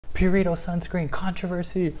Purito sunscreen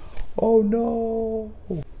controversy. Oh no.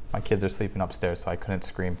 My kids are sleeping upstairs, so I couldn't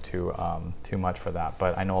scream too much for that.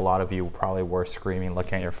 But I know a lot of you probably were screaming,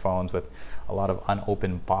 looking at your phones with a lot of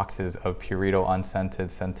unopened boxes of Purito Unscented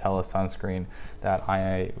Centella sunscreen that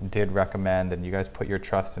I did recommend, and you guys put your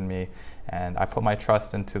trust in me. And I put my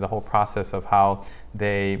trust into the whole process of how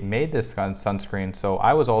they made this sunscreen. So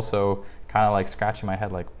I was also kind of like scratching my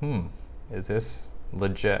head like, is this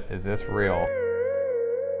legit? Is this real?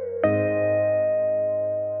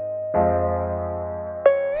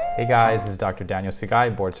 Hey guys, this is Dr. Daniel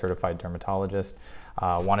Sugai, board certified dermatologist.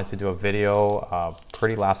 Wanted to do a video,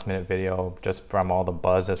 pretty last minute video, just from all the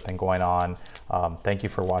buzz that's been going on. Thank you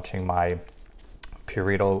for watching my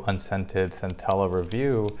Purito Unscented Centella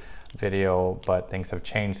review video, but things have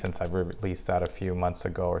changed since I released that a few months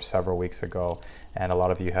ago or several weeks ago. And a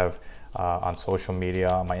lot of you have on social media,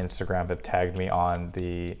 on my Instagram, have tagged me on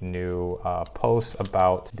the new posts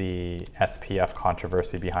about the SPF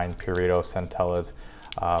controversy behind Purito Centella's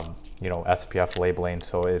SPF labeling.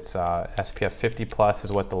 So it's SPF 50 plus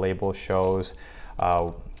is what the label shows.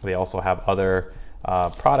 They also have other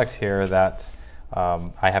products here that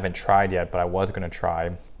I haven't tried yet, but I was going to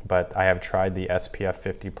try. But I have tried the SPF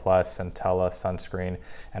 50 plus Centella sunscreen,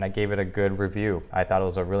 and I gave it a good review. I thought it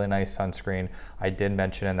was a really nice sunscreen. I did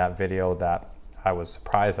mention in that video that I was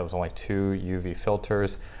surprised there was only 2 UV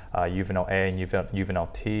filters, Uvinul A and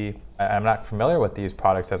Uvinul T. I'm not familiar with these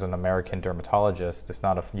products as an American dermatologist. It's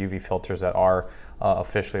not UV filters that are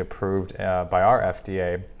officially approved by our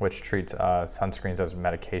FDA, which treats sunscreens as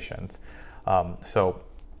medications. So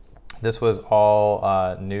this was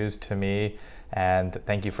all news to me, and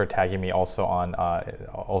thank you for tagging me also on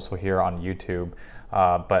also here on YouTube.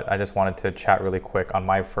 But I just wanted to chat really quick on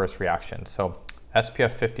my first reaction. So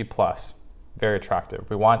SPF 50 plus. Very attractive.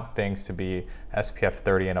 We want things to be SPF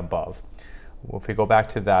 30 and above. If we go back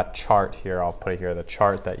to that chart here, I'll put it here, the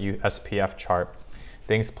chart, that SPF chart,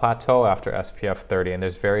 things plateau after SPF 30, and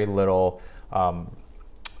there's very little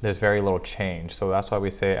change. So that's why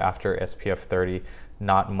we say after SPF 30,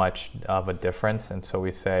 not much of a difference. And so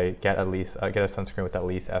we say get a sunscreen with at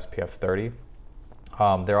least SPF 30.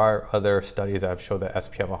 There are other studies that have shown that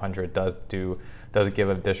SPF 100 does give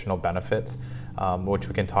additional benefits, which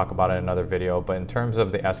we can talk about in another video. But in terms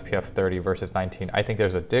of the SPF 30 versus 19, I think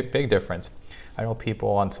there's a big difference. I know people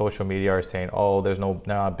on social media are saying, oh, there's not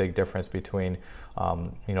a big difference between the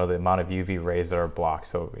amount of UV rays that are blocked.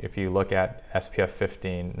 So if you look at SPF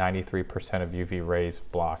 15, 93% of UV rays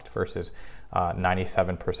blocked versus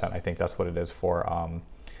 97%, I think that's what it is for,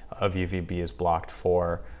 of UVB is blocked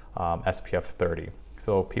for SPF 30.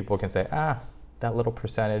 So people can say, that little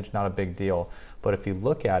percentage, not a big deal. But if you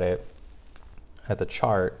look at it, at the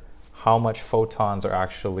chart, how much photons are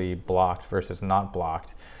actually blocked versus not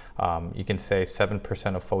blocked, you can say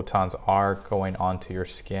 7% of photons are going onto your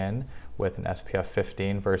skin with an SPF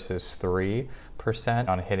 15 versus 3%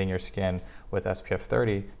 on hitting your skin with SPF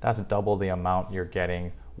 30. That's double the amount you're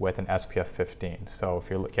getting with an SPF 15. So if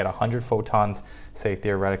you get 100 photons, say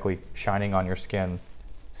theoretically shining on your skin,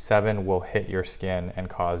 7 will hit your skin and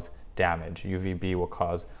cause damage. UVB will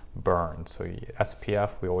cause burn. So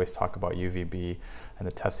SPF, we always talk about UVB, and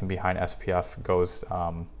the testing behind SPF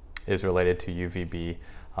is related to UVB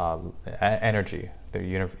energy, the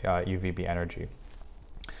UVB energy.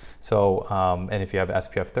 So, and if you have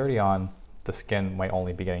SPF 30 on, the skin might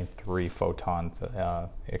only be getting 3 photons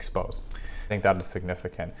exposed. I think that is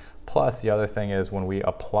significant. Plus, the other thing is when we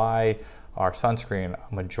apply our sunscreen,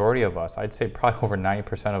 a majority of us, I'd say probably over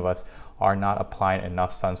 90% of us, are not applying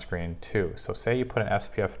enough sunscreen too. So say you put an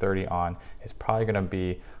SPF 30 on, it's probably gonna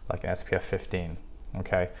be like an SPF 15,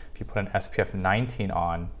 okay? If you put an SPF 19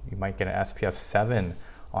 on, you might get an SPF 7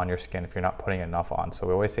 on your skin if you're not putting enough on. So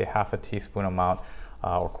we always say half a teaspoon amount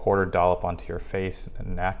or quarter dollop onto your face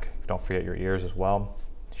and neck. Don't forget your ears as well.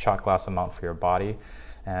 Shot glass amount for your body.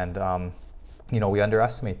 And we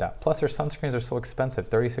underestimate that. Plus, their sunscreens are so expensive.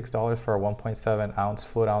 $36 for a 1.7 ounce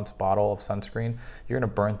fluid ounce bottle of sunscreen. You're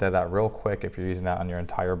gonna burn through that real quick if you're using that on your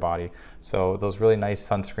entire body. So those really nice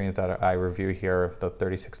sunscreens that I review here, the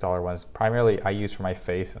 $36 ones, primarily I use for my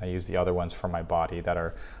face, and I use the other ones for my body that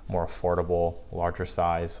are more affordable, larger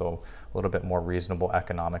size, so a little bit more reasonable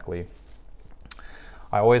economically.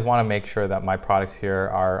 I always want to make sure that my products here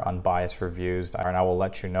are unbiased reviews, and I will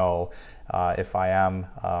let you know if I am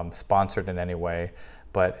sponsored in any way.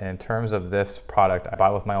 But in terms of this product, I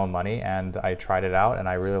bought it with my own money and I tried it out and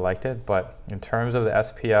I really liked it. But in terms of the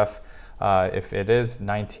SPF, if it is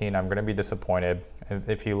 19, I'm going to be disappointed.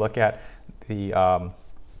 If you look at the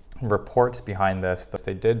reports behind this.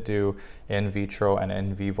 They did do in vitro and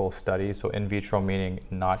in vivo studies. So in vitro meaning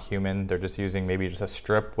not human, they're just using maybe just a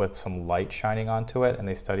strip with some light shining onto it and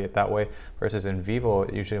they study it that way, versus in vivo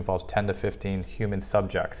it usually involves 10 to 15 human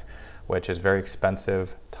subjects, which is very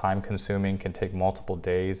expensive, time consuming, can take multiple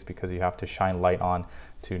days because you have to shine light on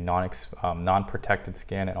to non-protected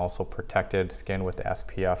skin and also protected skin with the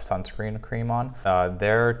SPF sunscreen cream on.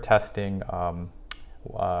 Their testing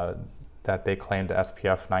that they claimed the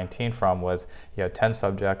SPF 19 from was, you had 10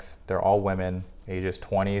 subjects, they're all women, ages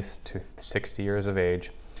 20s to 60 years of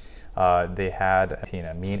age. They had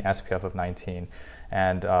a mean SPF of 19.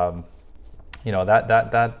 And you know,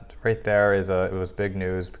 that right there is it was big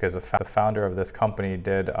news, because the founder of this company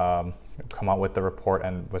did come out with the report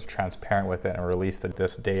and was transparent with it and released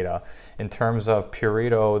this data. In terms of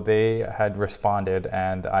Purito, they had responded,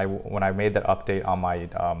 and when I made that update on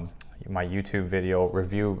my YouTube video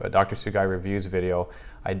review, Dr. Sugai Reviews video,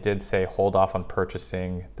 I did say hold off on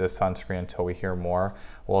purchasing this sunscreen until we hear more.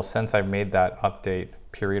 Well, since I made that update,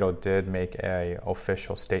 Purito did make an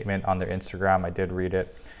official statement on their Instagram. I did read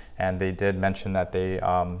it, and they did mention that they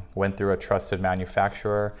went through a trusted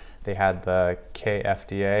manufacturer. They had the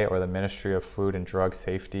KFDA, or the Ministry of Food and Drug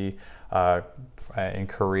Safety in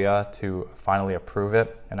Korea, to finally approve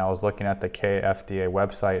it. And I was looking at the KFDA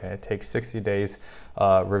website, and it takes 60 days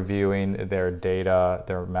reviewing their data,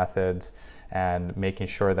 their methods, and making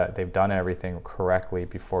sure that they've done everything correctly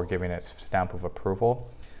before giving it stamp of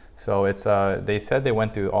approval. So it's they said they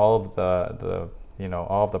went through all of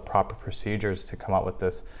all of the proper procedures to come out with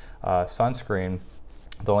this sunscreen.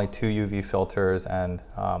 With only 2 UV filters and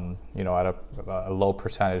at a low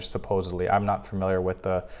percentage supposedly. I'm not familiar with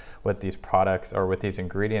these products or with these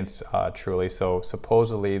ingredients truly. So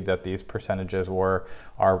supposedly that these percentages are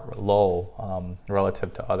low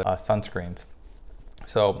relative to other sunscreens.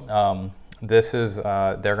 So this is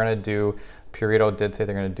they're going to do. Purito did say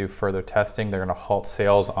they're going to do further testing. They're going to halt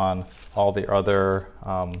sales on all the other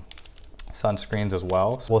sunscreens as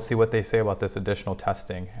well. So we'll see what they say about this additional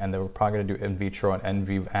testing, and they're probably going to do in vitro and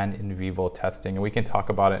in vivo testing, and we can talk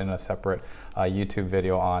about it in a separate YouTube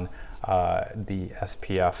video on the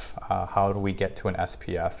SPF. How do we get to an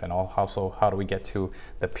SPF, and also how do we get to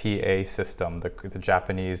the PA system, the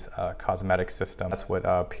Japanese cosmetic system. That's what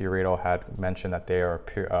Purito had mentioned, that they are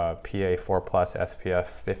PA 4+,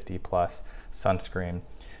 SPF 50+ sunscreen.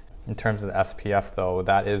 In terms of the SPF though,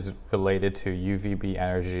 that is related to UVB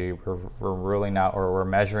energy. We're ruling out, or we're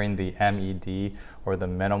measuring the MED, or the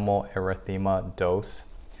minimal erythema dose.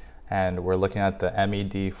 And we're looking at the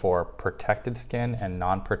MED for protected skin and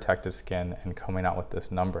non-protected skin, and coming out with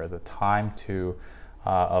this number, the time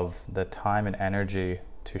and energy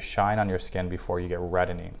to shine on your skin before you get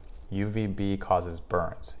reddening. UVB causes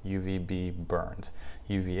burns, UVB burns,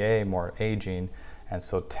 UVA more aging, and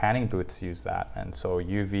so tanning booths use that. And so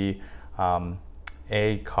UVA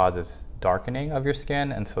causes darkening of your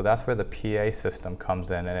skin, and so that's where the PA system comes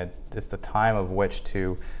in, and it's the time of which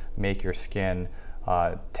to make your skin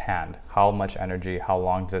tanned. How much energy, how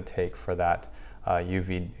long does it take for that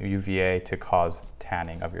UVA to cause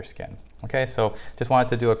tanning of your skin? Okay, so just wanted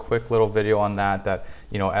to do a quick little video on that,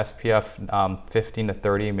 SPF 15 to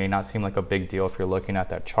 30 may not seem like a big deal if you're looking at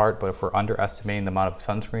that chart, but if we're underestimating the amount of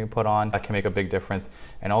sunscreen put on, that can make a big difference.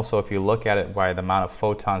 And also if you look at it by the amount of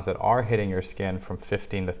photons that are hitting your skin from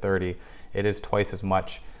 15 to 30, it is twice as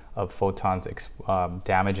much of photons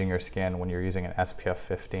damaging your skin when you're using an SPF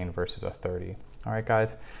 15 versus a 30. All right,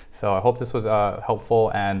 guys, so I hope this was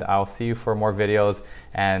helpful, and I'll see you for more videos.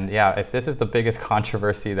 And yeah, if this is the biggest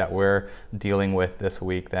controversy that we're dealing with this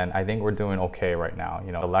week, then I think we're doing okay right now.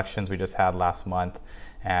 Elections we just had last month,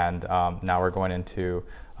 and now we're going into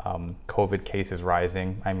COVID cases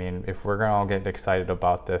rising. I mean, if we're gonna all get excited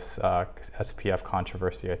about this SPF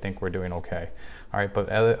controversy, I think we're doing okay. All right,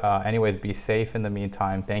 but anyways, be safe in the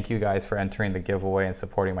meantime. Thank you guys for entering the giveaway and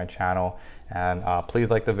supporting my channel. And please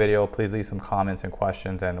like the video, please leave some comments and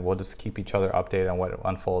questions, and we'll just keep each other updated on what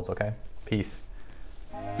unfolds, okay? Peace.